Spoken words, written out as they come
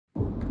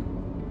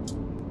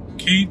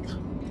keep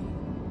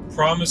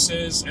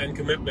promises and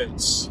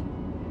commitments.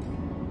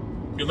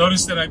 You'll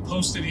notice that I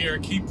posted here,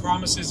 keep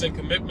promises and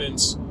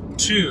commitments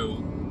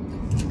to ...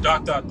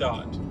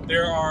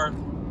 There are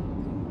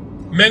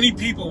many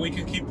people we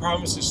can keep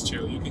promises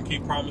to. You can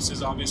keep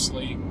promises,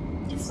 obviously,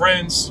 to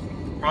friends,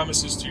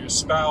 promises to your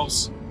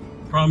spouse,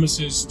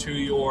 promises to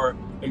your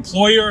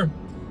employer,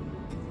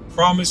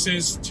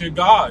 promises to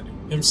God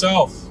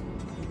Himself.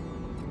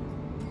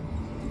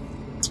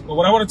 But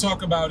what I want to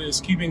talk about is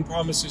keeping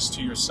promises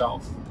to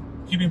yourself.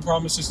 Keeping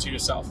promises to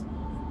yourself.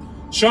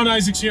 Sean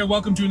Isaacs here.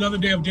 Welcome to another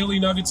day of Daily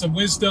Nuggets of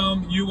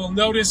Wisdom. You will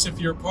notice, if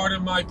you're part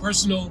of my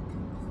personal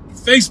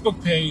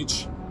Facebook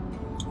page,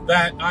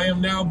 that I am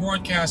now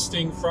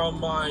broadcasting from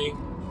my,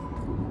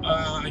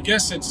 I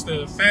guess it's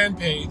the fan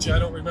page. I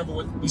don't remember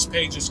what this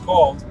page is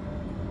called.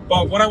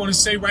 But what I want to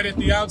say right at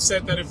the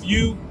outset, that if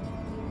you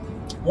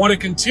want to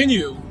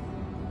continue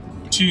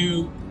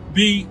to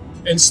be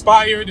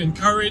inspired,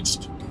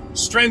 encouraged,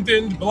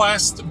 strengthened,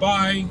 blessed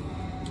by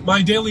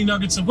my daily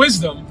nuggets of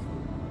wisdom,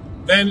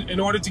 then in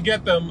order to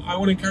get them, I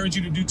want to encourage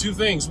you to do two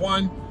things.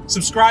 One,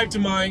 subscribe to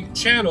my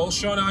channel,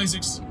 Sean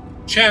Isaacs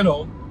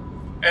channel,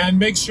 and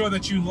make sure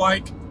that you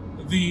like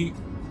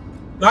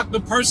not the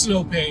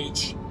personal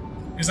page,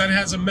 because that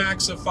has a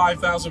max of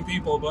 5,000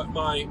 people, but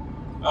my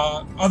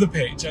other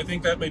page. I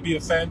think that may be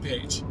a fan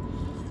page.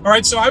 All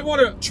right, so I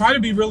want to try to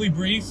be really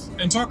brief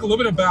and talk a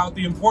little bit about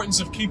the importance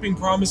of keeping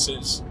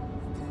promises.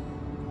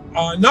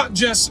 Not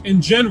just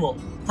in general,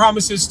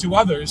 promises to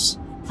others,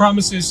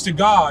 promises to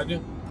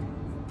God,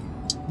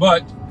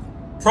 but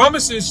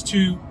promises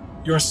to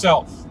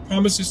yourself.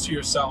 Promises to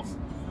yourself.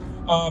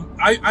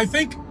 I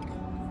think,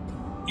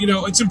 you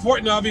know, it's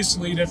important,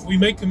 obviously, that if we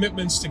make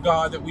commitments to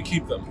God, that we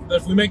keep them.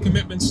 That if we make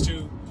commitments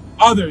to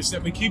others,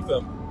 that we keep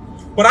them.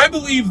 But I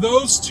believe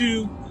those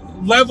two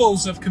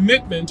levels of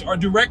commitment are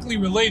directly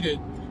related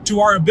to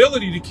our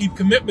ability to keep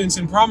commitments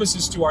and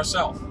promises to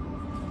ourselves.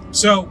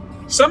 So,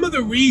 some of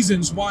the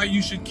reasons why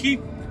you should keep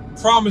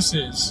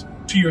promises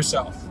to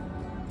yourself.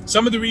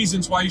 Some of the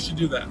reasons why you should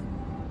do that.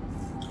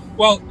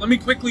 Well, let me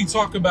quickly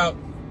talk about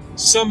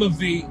some of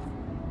the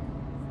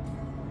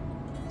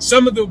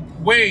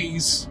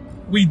ways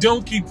we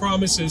don't keep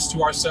promises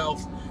to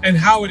ourselves and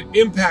how it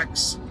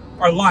impacts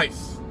our life.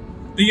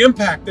 The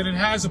impact that it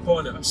has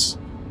upon us,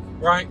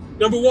 right?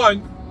 Number one,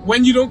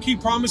 when you don't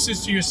keep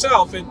promises to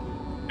yourself, it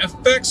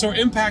affects or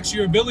impacts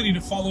your ability to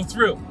follow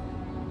through.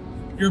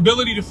 Your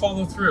ability to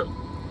follow through.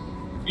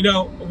 You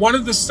know, one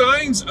of the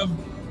signs of,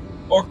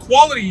 or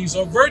qualities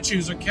or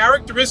virtues or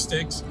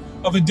characteristics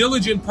of a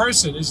diligent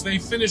person is they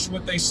finish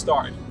what they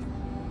start.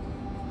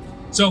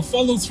 So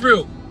follow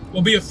through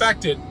will be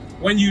affected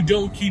when you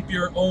don't keep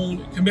your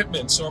own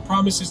commitments or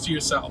promises to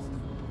yourself.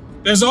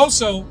 There's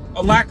also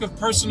a lack of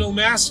personal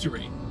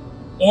mastery.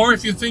 Or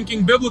if you're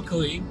thinking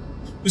biblically,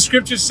 the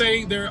scriptures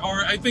say there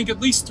are, I think, at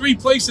least 3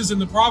 places in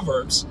the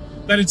Proverbs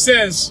that it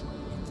says,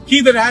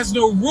 he that has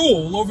no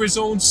rule over his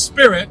own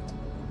spirit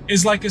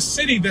is like a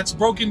city that's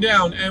broken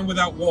down and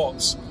without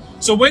walls.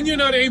 So when you're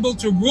not able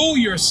to rule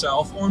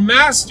yourself or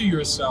master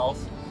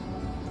yourself,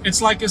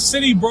 it's like a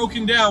city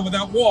broken down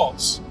without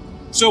walls.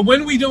 So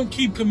when we don't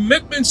keep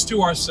commitments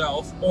to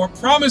ourselves or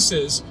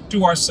promises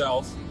to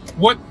ourselves,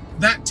 what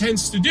that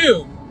tends to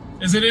do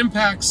is it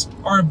impacts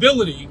our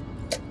ability,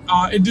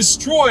 it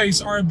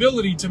destroys our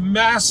ability to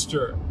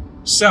master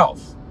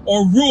self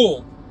or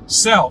rule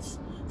self.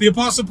 The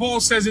Apostle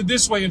Paul says it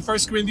this way in 1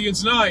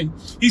 Corinthians 9.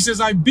 He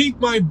says, I beat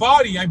my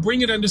body, I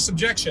bring it under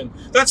subjection.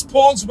 That's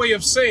Paul's way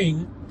of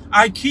saying,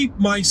 I keep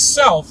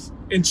myself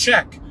in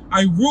check.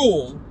 I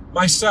rule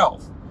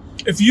myself.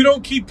 If you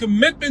don't keep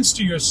commitments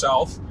to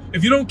yourself,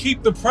 if you don't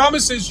keep the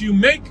promises you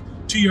make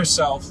to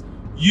yourself,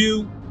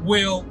 it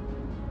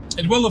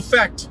will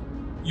affect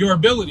your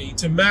ability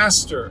to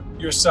master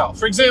yourself.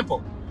 For example,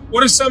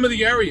 what are some of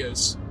the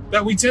areas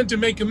that we tend to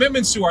make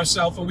commitments to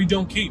ourselves and we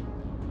don't keep?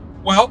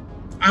 Well,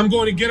 I'm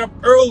going to get up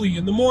early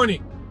in the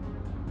morning.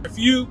 If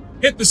you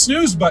hit the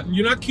snooze button,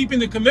 you're not keeping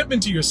the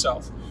commitment to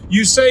yourself.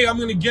 You say, I'm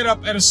going to get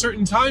up at a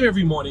certain time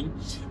every morning.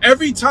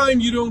 Every time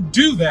you don't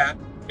do that,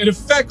 it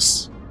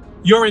affects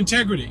your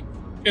integrity.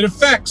 It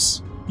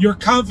affects your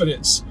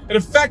confidence. It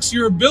affects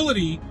your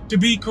ability to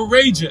be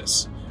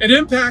courageous. It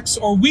impacts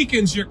or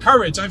weakens your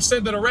courage. I've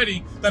said that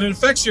already, that it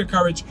affects your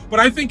courage, but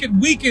I think it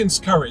weakens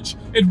courage.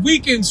 It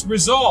weakens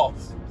resolve.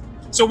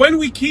 So when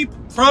we keep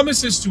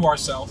promises to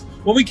ourselves,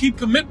 when we keep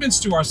commitments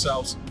to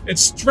ourselves, it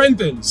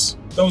strengthens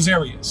those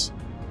areas,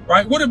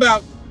 right? What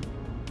about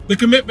the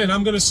commitment,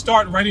 I'm going to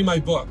start writing my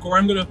book, or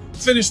I'm going to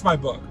finish my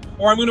book,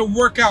 or I'm going to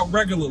work out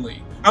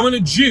regularly. I'm going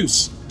to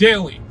juice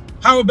daily.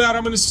 How about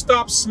I'm going to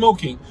stop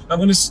smoking? I'm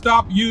going to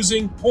stop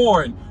using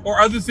porn or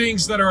other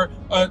things that are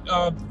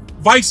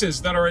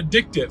vices that are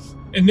addictive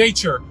in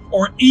nature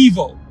or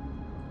evil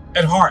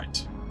at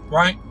heart,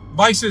 right?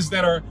 Vices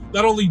that are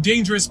not only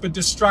dangerous but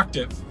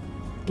destructive.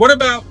 What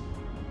about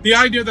the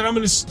idea that I'm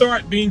going to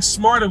start being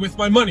smarter with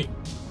my money,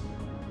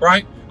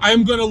 right? I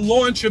am going to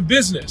launch a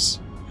business.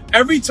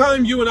 Every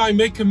time you and I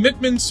make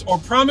commitments or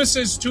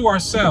promises to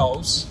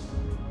ourselves,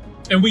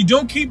 and we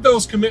don't keep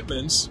those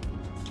commitments,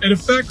 It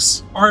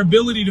affects our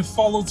ability to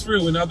follow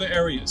through in other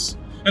areas.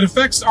 It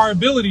affects our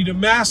ability to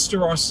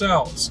master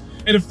ourselves.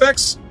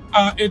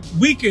 It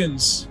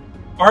weakens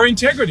our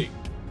integrity.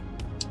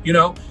 You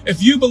know,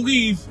 if you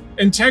believe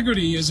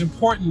integrity is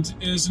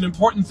an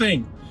important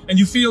thing, and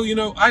you feel, you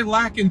know, I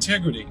lack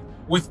integrity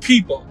with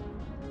people,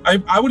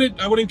 I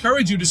would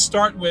encourage you to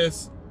start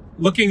with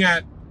looking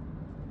at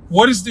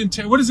what does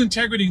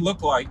integrity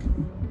look like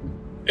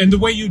in the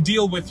way you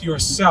deal with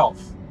yourself,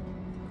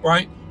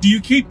 right? Do you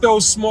keep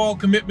those small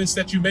commitments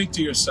that you make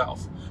to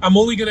yourself? I'm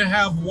only going to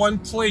have one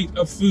plate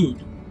of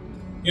food.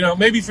 You know,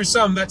 maybe for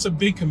some that's a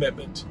big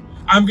commitment.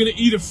 I'm going to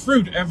eat a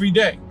fruit every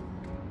day.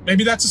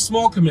 Maybe that's a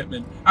small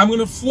commitment. I'm going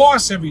to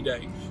floss every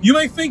day. You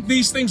may think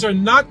these things are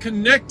not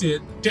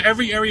connected to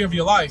every area of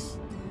your life,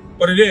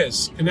 but it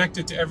is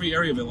connected to every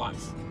area of your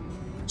life.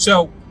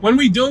 So when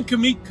we don't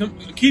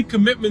keep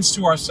commitments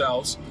to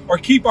ourselves or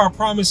keep our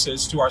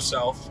promises to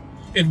ourselves,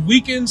 it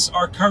weakens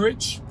our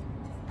courage,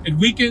 it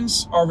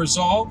weakens our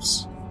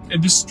resolves,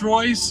 it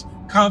destroys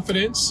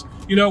confidence.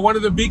 You know, one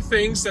of the big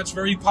things that's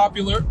very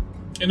popular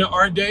in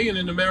our day and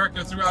in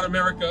America, throughout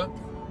America,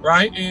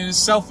 right, is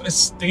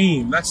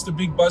self-esteem. That's the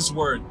big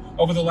buzzword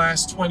over the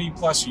last 20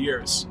 plus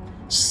years.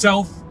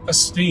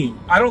 Self-esteem.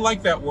 I don't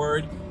like that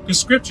word because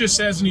scripture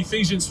says in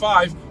Ephesians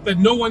 5 that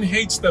no one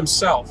hates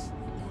themselves.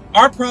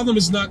 Our problem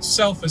is not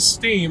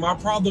self-esteem. Our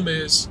problem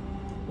is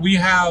we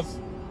have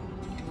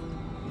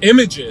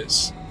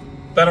images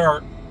that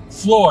are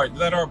flawed,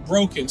 that are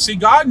broken. See,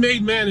 God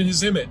made man in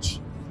his image.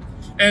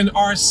 And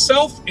our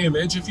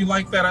self-image, if you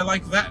like that, I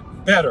like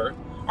that better.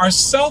 Our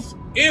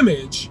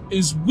self-image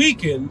is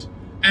weakened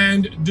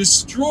and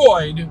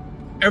destroyed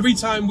every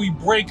time we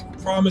break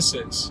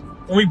promises.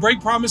 When we break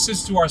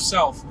promises to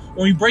ourselves,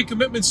 when we break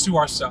commitments to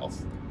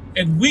ourselves,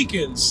 it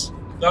weakens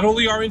not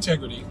only our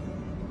integrity,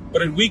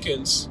 but it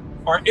weakens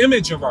our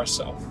image of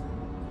ourselves.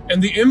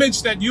 And the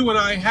image that you and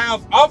I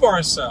have of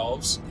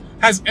ourselves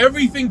has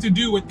everything to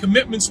do with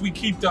commitments we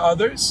keep to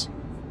others,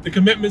 the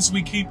commitments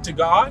we keep to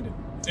God,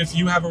 if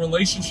you have a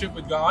relationship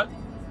with God,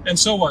 and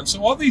so on.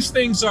 So all these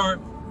things are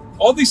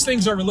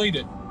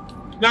related.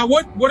 Now,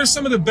 what are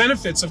some of the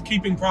benefits of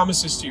keeping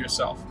promises to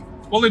yourself?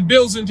 Well, it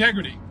builds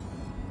integrity.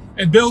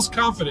 It builds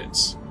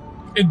confidence.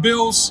 It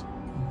builds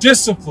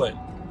discipline.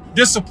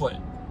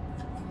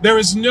 There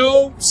is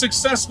no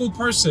successful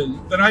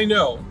person that I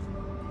know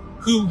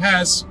who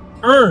has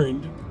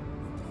earned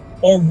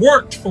or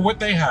worked for what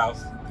they have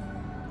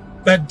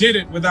that did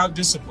it without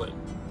discipline.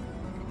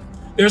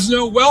 There's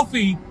no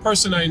wealthy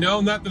person I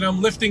know, not that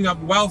I'm lifting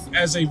up wealth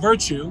as a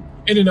virtue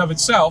in and of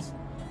itself,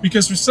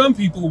 because for some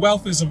people,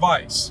 wealth is a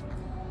vice.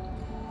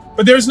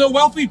 But there's no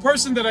wealthy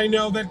person that I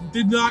know that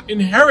did not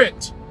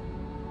inherit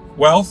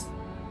wealth,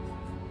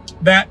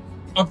 that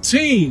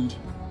obtained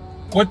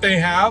what they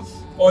have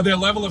or their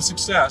level of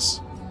success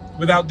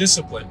without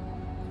discipline.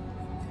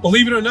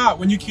 Believe it or not,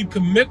 when you keep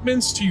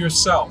commitments to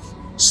yourself,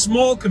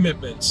 small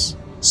commitments,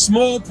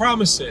 small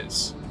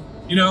promises,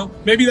 you know,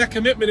 maybe that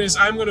commitment is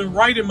I'm going to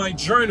write in my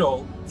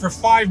journal for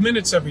 5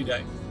 minutes every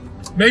day.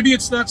 Maybe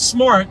it's not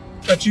smart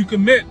that you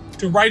commit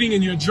to writing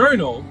in your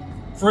journal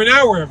for an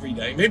hour every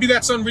day. Maybe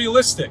that's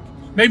unrealistic.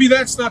 Maybe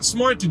that's not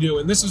smart to do,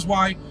 and this is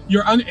why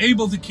you're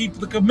unable to keep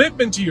the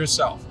commitment to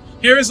yourself.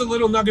 Here is a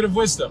little nugget of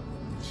wisdom.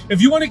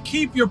 If you want to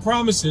keep your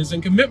promises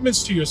and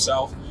commitments to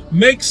yourself,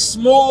 make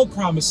small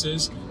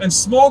promises and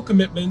small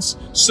commitments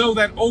so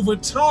that over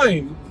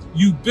time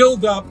you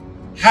build up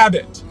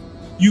habit.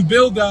 You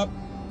build up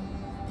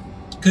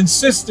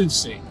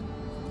consistency.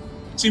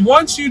 See,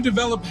 once you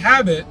develop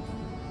habit,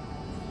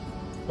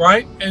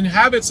 right, and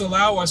habits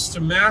allow us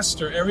to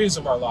master areas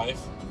of our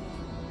life,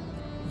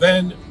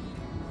 then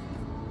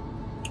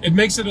it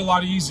makes it a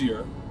lot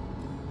easier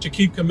to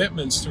keep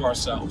commitments to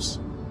ourselves.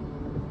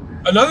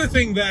 Another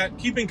thing that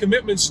keeping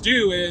commitments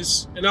do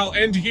is, and I'll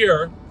end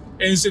here,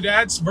 is it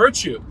adds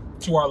virtue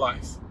to our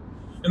life.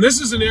 And this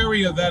is an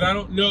area that I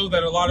don't know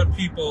that a lot of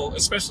people,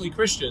 especially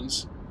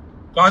Christians,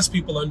 God's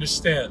people,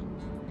 understand.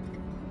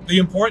 The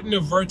importance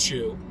of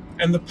virtue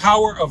and the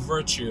power of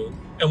virtue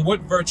and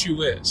what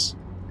virtue is.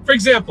 For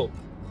example,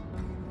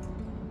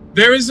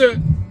 there is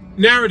a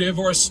narrative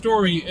or a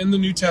story in the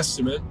New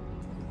Testament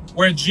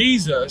where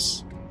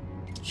Jesus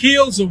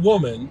heals a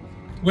woman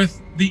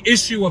with the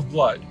issue of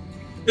blood.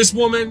 This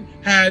woman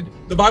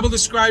the Bible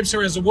describes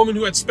her as a woman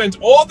who had spent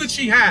all that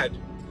she had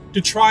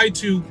to try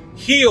to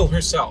heal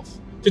herself,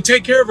 to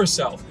take care of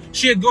herself.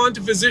 She had gone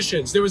to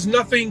physicians. There was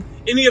nothing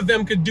any of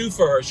them could do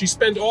for her. She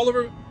spent all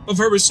of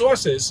her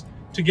resources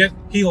to get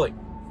healing.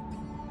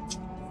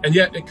 And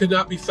yet it could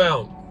not be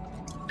found.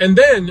 And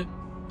then,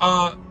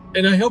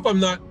 and I hope I'm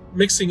not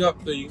mixing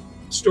up the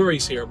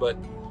stories here, but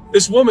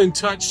this woman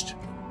touched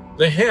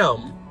the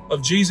hem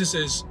of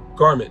Jesus's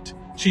garment.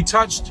 She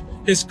touched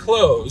his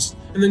clothes.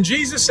 And then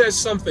Jesus says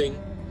something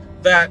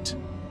that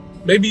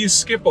maybe you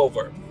skip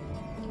over,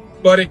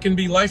 but it can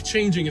be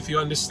life-changing if you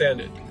understand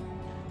it.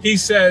 He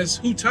says,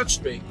 "Who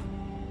touched me?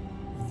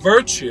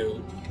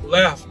 Virtue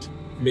left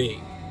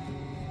me."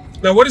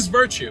 Now, what is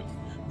virtue?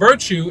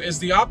 Virtue is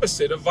the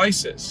opposite of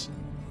vices,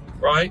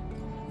 right?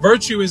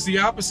 Virtue is the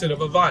opposite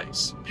of a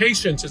vice.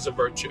 Patience is a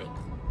virtue.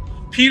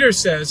 Peter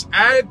says,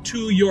 add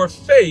to your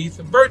faith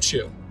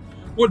virtue.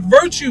 What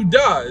virtue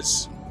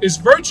does is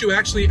virtue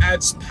actually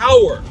adds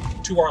power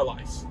to our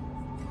life,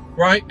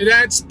 right? It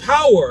adds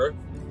power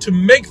to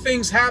make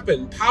things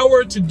happen,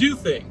 power to do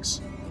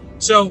things.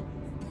 So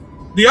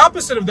the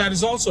opposite of that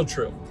is also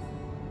true.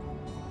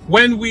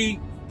 When we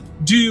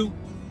do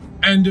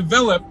and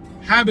develop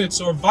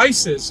habits or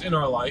vices in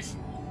our life,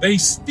 they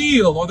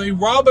steal or they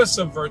rob us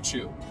of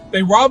virtue.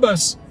 They rob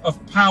us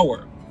of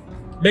power.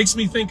 Makes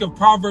me think of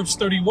Proverbs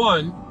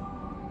 31,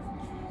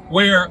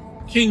 where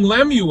King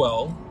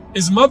Lemuel,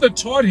 his mother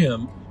taught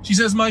him, she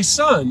says, my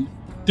son,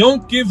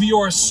 don't give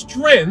your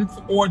strength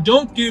or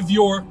don't give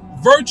your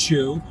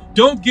virtue,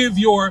 don't give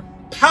your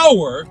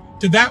power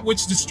to that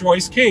which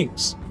destroys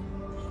kings.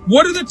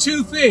 What are the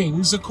two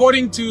things,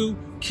 according to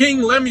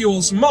King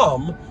Lemuel's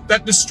mom,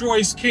 that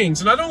destroys kings?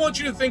 And I don't want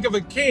you to think of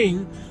a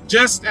king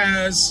just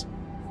as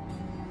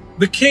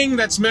the king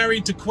that's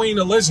married to Queen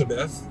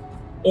Elizabeth,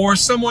 or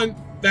someone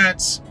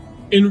that's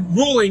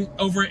ruling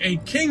over a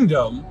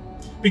kingdom,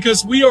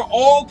 because we are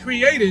all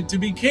created to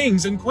be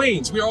kings and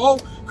queens. We are all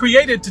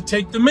created to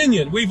take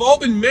dominion. We've all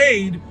been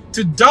made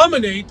to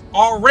dominate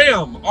our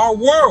realm, our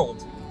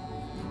world,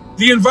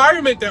 the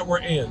environment that we're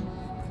in,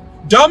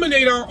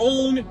 dominate our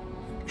own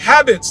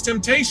habits,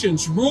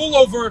 temptations, rule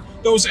over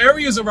those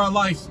areas of our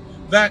life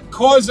that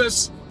cause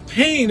us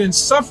pain and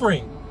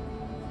suffering,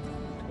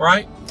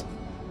 right?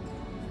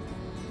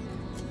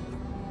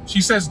 She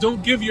says,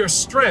 don't give your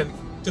strength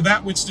to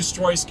that which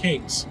destroys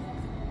kings.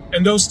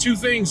 And those two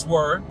things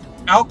were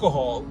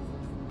alcohol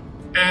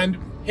and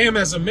him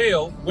as a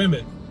male,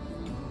 women.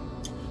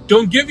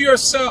 Don't give your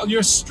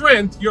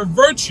strength, your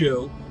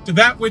virtue to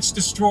that which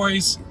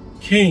destroys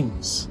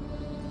kings.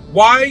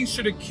 Why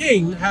should a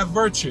king have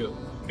virtue?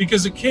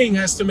 Because a king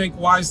has to make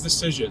wise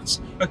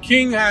decisions. A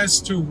king has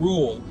to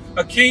rule.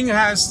 A king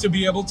has to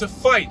be able to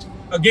fight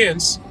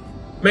against,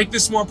 make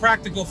this more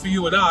practical for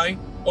you and I,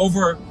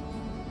 over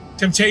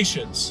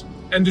temptations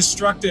and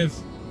destructive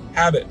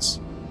habits.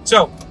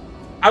 So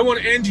I want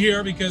to end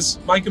here because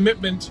my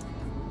commitment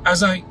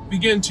as I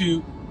begin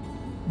to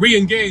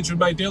re-engage with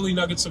my daily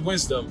nuggets of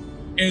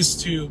wisdom is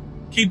to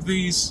keep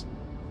these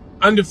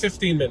under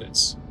 15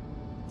 minutes.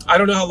 I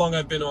don't know how long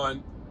I've been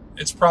on.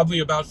 It's probably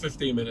about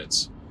 15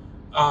 minutes.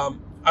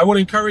 I want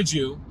to encourage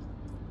you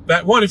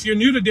that, one, if you're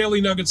new to Daily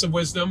Nuggets of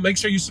Wisdom, make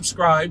sure you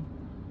subscribe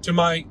to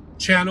my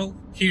channel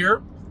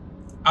here.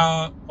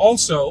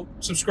 Also,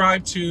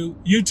 subscribe to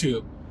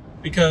YouTube,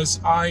 because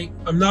I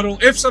am not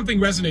only, if something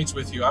resonates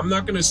with you, I'm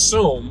not going to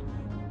assume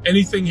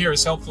anything here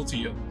is helpful to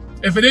you.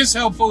 If it is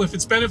helpful, if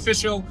it's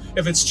beneficial,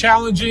 if it's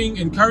challenging,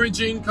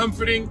 encouraging,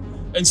 comforting,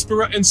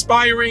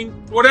 inspiring,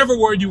 whatever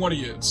word you want to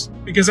use,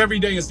 because every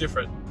day is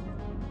different,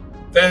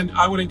 then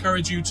I would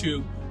encourage you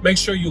to make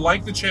sure you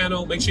like the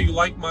channel, make sure you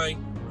like my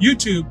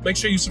YouTube, make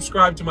sure you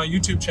subscribe to my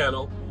YouTube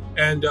channel,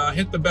 and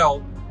hit the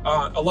bell.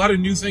 A lot of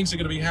new things are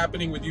going to be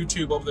happening with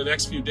YouTube over the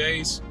next few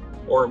days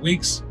or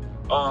weeks.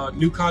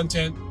 New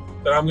content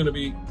that I'm going to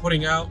be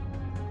putting out.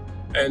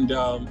 And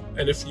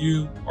if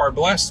you are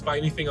blessed by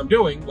anything I'm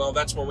doing, well,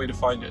 that's one way to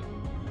find it.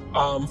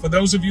 For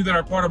those of you that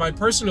are part of my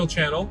personal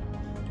channel,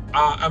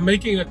 I'm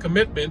making a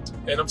commitment,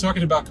 and I'm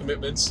talking about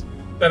commitments,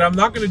 that I'm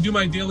not going to do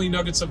my daily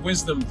nuggets of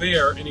wisdom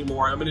there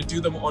anymore. I'm going to do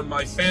them on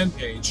my fan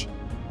page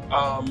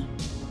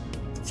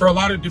for a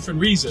lot of different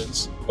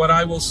reasons, but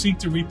I will seek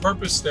to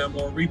repurpose them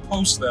or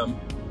repost them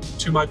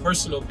to my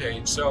personal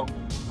page. So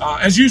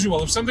as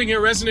usual, if something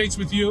here resonates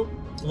with you,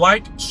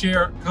 like,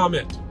 share,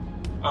 comment.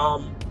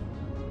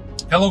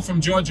 Hello from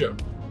Georgia.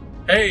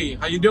 Hey,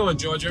 how you doing,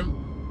 Georgia?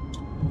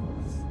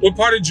 What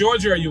part of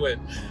Georgia are you in?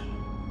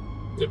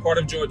 What part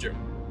of Georgia?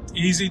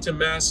 Easy to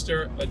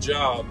master a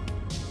job.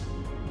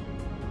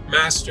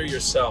 Master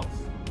yourself.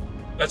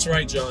 That's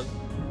right, John.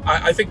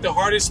 I think the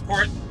hardest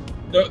part,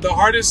 the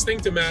hardest thing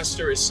to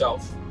master is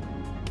self.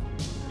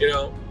 You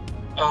know,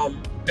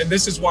 and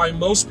this is why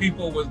most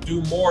people will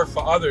do more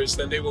for others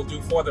than they will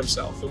do for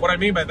themselves. And what I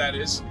mean by that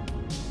is,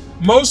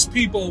 most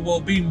people will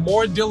be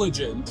more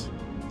diligent,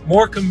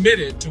 more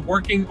committed to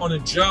working on a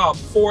job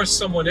for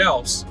someone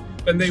else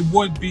than they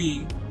would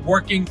be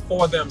working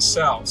for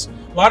themselves.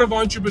 A lot of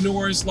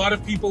entrepreneurs, a lot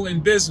of people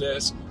in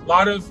business, a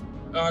lot of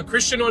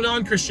Christian or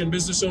non-Christian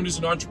business owners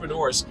and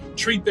entrepreneurs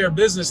treat their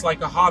business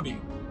like a hobby.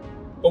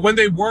 But when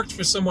they worked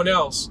for someone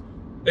else,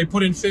 they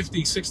put in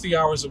 50, 60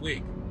 hours a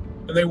week.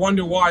 And they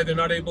wonder why they're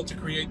not able to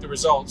create the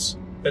results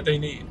that they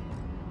need.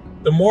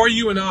 The more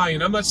you and I,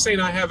 and I'm not saying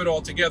I have it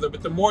all together,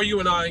 but the more you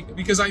and I,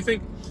 because I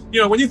think, you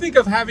know, when you think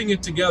of having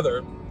it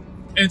together,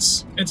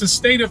 it's a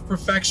state of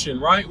perfection,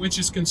 right? Which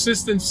is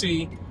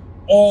consistency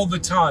all the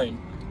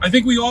time. I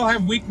think we all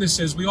have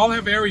weaknesses. We all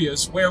have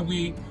areas where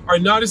we are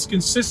not as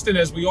consistent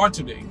as we ought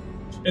to be.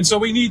 And so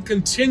we need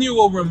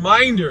continual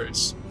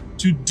reminders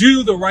to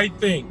do the right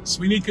things.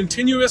 We need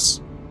continual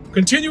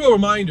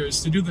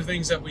reminders to do the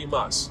things that we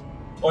must,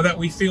 or that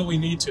we feel we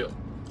need to.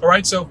 All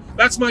right, so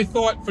that's my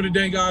thought for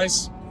today,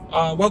 guys.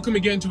 Welcome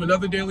again to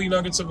another Daily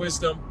Nuggets of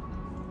Wisdom.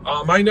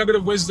 My nugget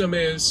of wisdom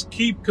is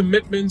keep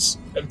commitments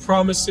and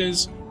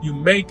promises you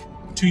make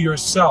to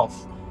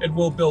yourself. It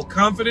will build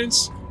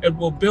confidence. It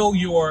will build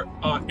your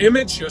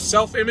image, your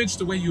self-image,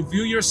 the way you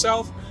view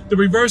yourself. The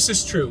reverse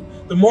is true.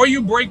 The more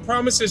you break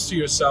promises to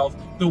yourself,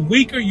 the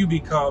weaker you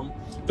become,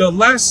 the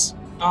less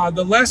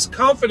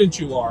confident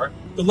you are,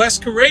 the less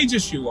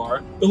courageous you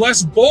are, the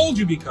less bold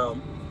you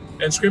become.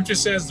 And Scripture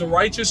says the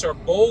righteous are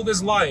bold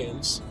as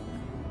lions,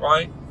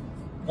 right?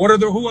 Who are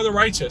the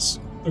righteous?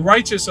 The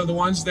righteous are the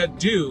ones that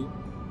do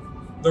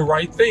the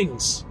right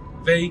things.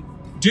 They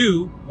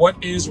do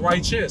what is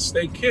righteous.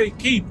 They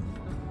keep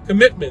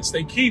commitments.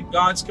 They keep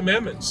God's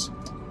commandments,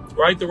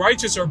 right? The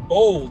righteous are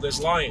bold as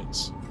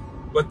lions,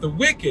 but the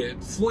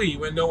wicked flee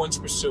when no one's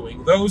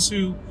pursuing. Those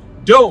who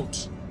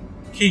don't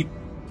keep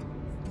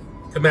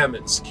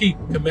commandments, keep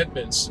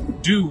commitments,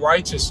 do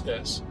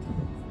righteousness.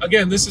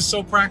 Again, this is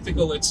so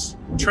practical. It's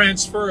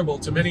transferable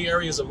to many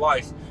areas of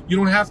life. You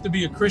don't have to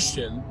be a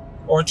Christian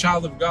or a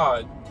child of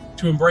God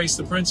to embrace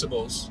the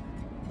principles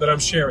that I'm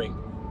sharing.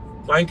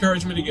 My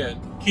encouragement again,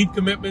 keep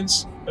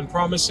commitments and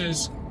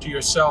promises to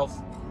yourself.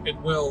 It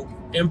will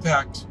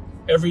impact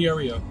every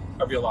area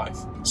of your life.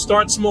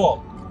 Start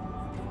small.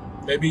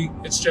 Maybe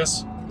it's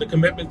just the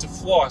commitment to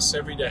floss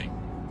every day.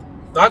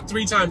 Not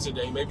 3 times a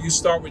day. Maybe you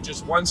start with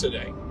just once a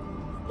day.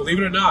 Believe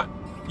it or not,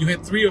 you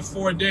hit 3 or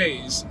 4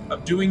 days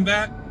of doing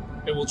that,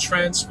 it will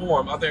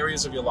transform other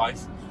areas of your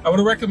life. I want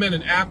to recommend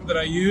an app that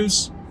I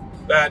use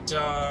that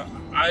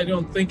I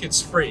don't think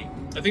it's free.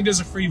 I think there's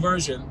a free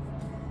version,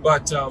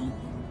 but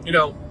you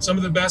know, some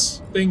of the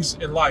best things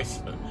in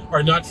life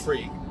are not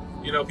free.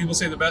 You know, people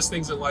say the best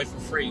things in life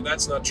are free.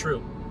 That's not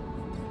true.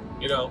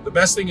 You know, the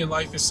best thing in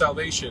life is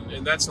salvation,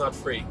 and that's not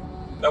free.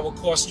 That will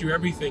cost you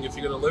everything if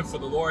you're going to live for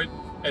the Lord,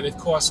 and it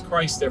costs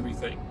Christ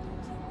everything.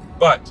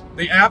 But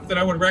the app that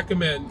I would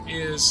recommend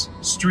is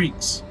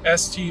Streaks,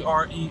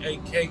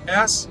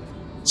 S-T-R-E-A-K-S.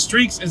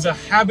 Streaks is a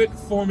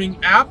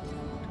habit-forming app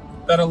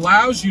that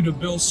allows you to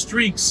build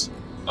streaks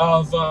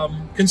of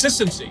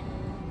consistency,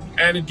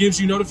 and it gives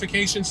you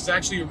notifications. It's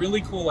actually a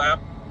really cool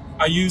app.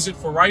 I use it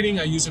for writing,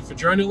 I use it for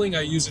journaling,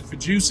 I use it for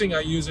juicing,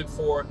 I use it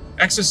for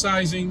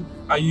exercising,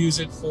 I use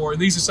it for,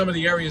 these are some of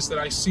the areas that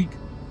I seek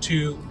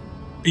to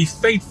be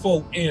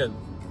faithful in,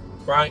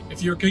 right?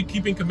 If you're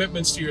keeping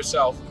commitments to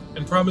yourself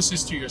and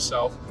promises to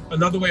yourself,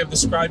 another way of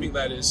describing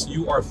that is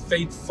you are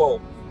faithful.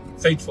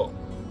 Faithful.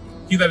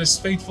 He that is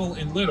faithful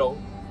in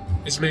little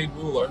is made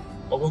ruler,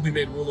 or will be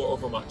made ruler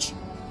over much.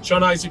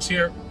 Sean Isaacs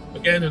here.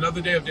 Again, another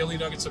day of Daily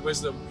Nuggets of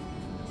Wisdom.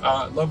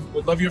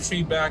 Would love your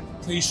feedback.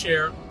 Please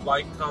share,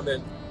 like,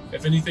 comment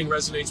if anything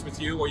resonates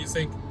with you or you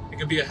think it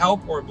could be a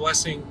help or a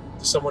blessing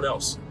to someone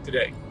else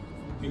today.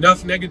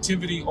 Enough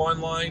negativity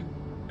online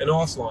and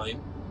offline.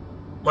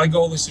 My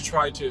goal is to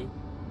try to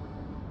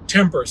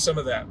temper some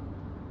of that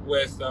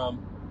with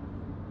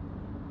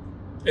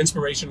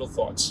inspirational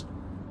thoughts.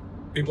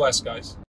 Be blessed, guys.